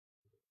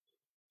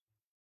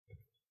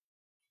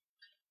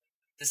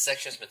This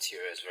section's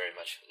material is very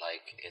much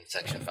like in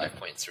section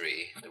 5.3,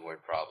 the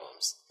word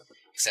problems,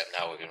 except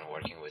now we're going to be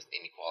working with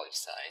inequality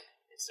sign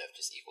instead of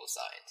just equal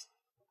signs.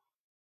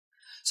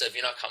 So if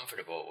you're not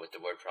comfortable with the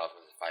word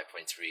problems in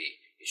 5.3,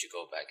 you should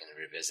go back and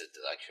revisit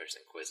the lectures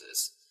and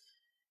quizzes.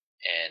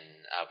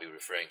 And I'll be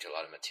referring to a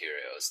lot of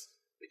materials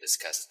we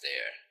discussed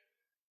there.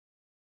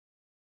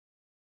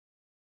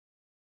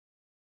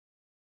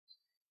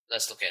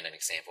 Let's look at an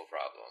example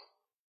problem.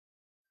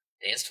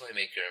 Dan's toy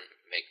maker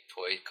make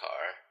toy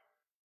car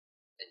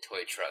and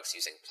toy trucks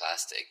using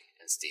plastic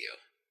and steel.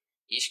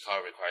 Each car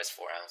requires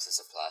 4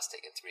 ounces of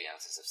plastic and 3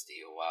 ounces of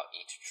steel, while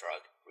each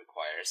truck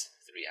requires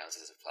 3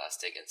 ounces of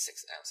plastic and 6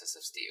 ounces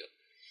of steel.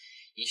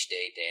 Each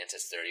day, Dan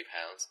has 30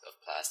 pounds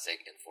of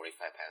plastic and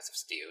 45 pounds of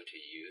steel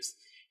to use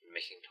in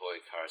making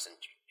toy cars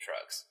and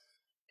trucks,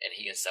 and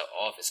he can sell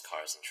all of his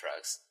cars and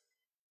trucks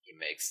he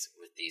makes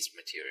with these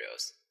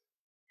materials.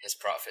 His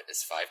profit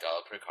is $5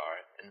 per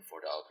car and $4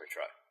 per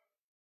truck.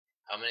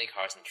 How many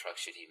cars and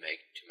trucks should he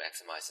make to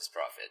maximize his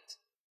profit?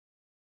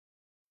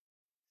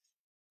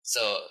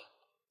 So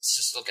let's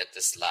just look at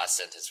this last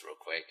sentence real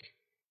quick,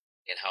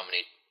 and how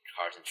many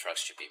cars and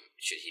trucks should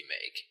he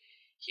make.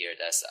 Here,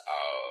 that's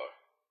our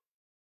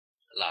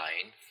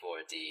line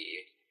for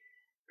the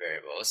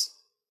variables.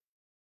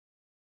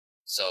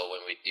 So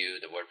when we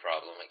do the word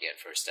problem, again,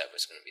 first step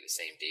is going to be the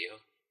same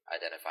deal,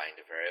 identifying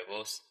the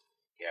variables.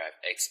 Here I have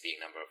x being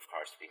number of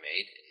cars to be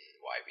made and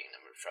y being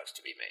number of trucks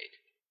to be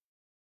made.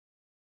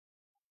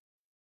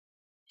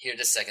 Here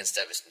the second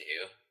step is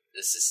new.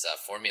 This is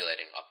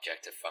formulating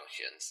objective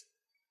functions.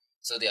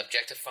 So the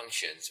objective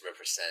functions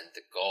represent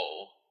the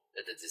goal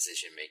that the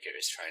decision maker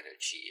is trying to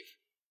achieve,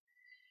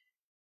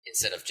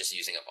 instead of just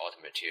using up all the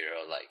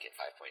material like in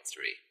 5.3.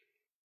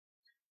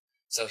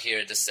 So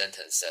here this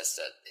sentence says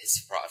that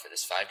his profit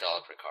is $5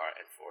 per car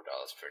and $4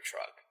 per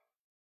truck.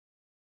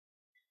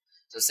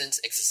 So since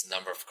x is the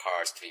number of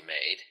cars to be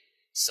made,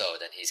 so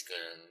then he's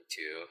going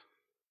to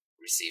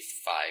receive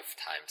 5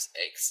 times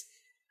x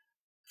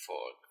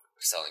for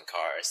selling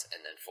cars,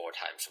 and then 4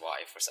 times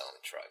y for selling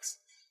trucks.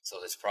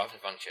 So his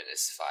profit function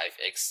is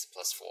 5x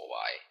plus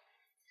 4y,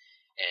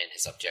 and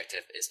his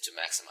objective is to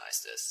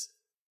maximize this.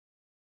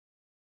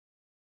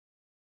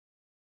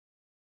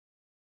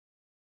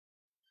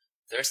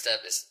 Third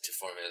step is to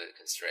formulate a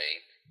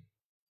constraint.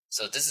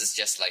 So this is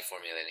just like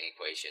formulating an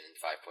equation in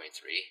 5.3,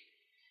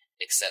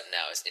 except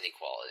now it's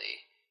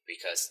inequality,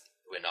 because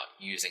we're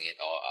not using it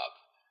all up.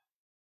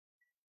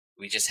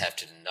 We just have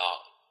to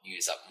not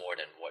use up more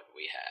than what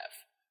we have.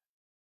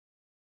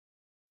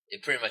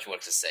 It pretty much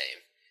works the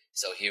same.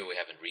 So here we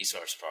have a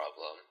resource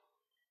problem,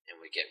 and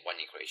we get one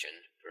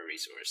equation per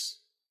resource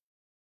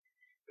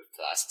with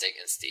plastic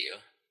and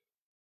steel.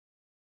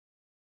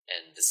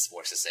 And this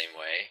works the same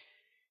way.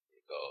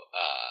 We go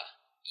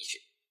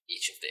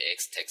each of the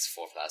x takes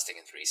 4 plastic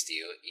and 3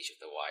 steel. Each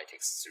of the y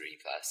takes 3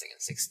 plastic and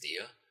 6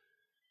 steel.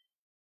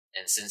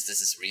 And since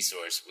this is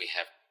resource,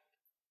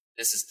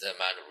 this is the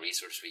amount of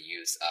resource we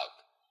use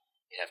up.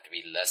 It have to be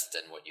less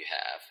than what you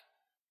have.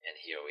 And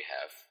here we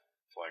have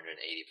 480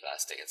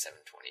 plastic and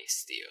 720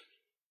 steel.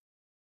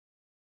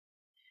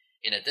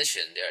 In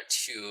addition, there are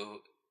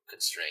 2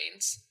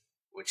 constraints,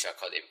 which are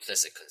called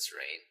implicit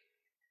constraint.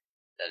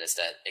 That is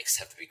that x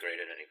have to be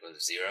greater than or equal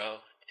to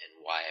 0, and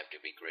y have to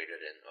be greater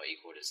than or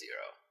equal to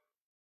 0.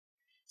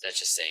 So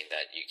that's just saying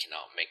that you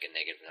cannot make a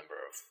negative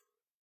number of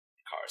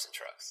cars and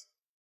trucks.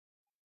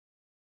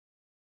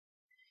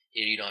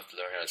 Here you don't have to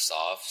learn how to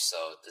solve,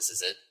 so this is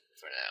it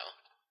for now.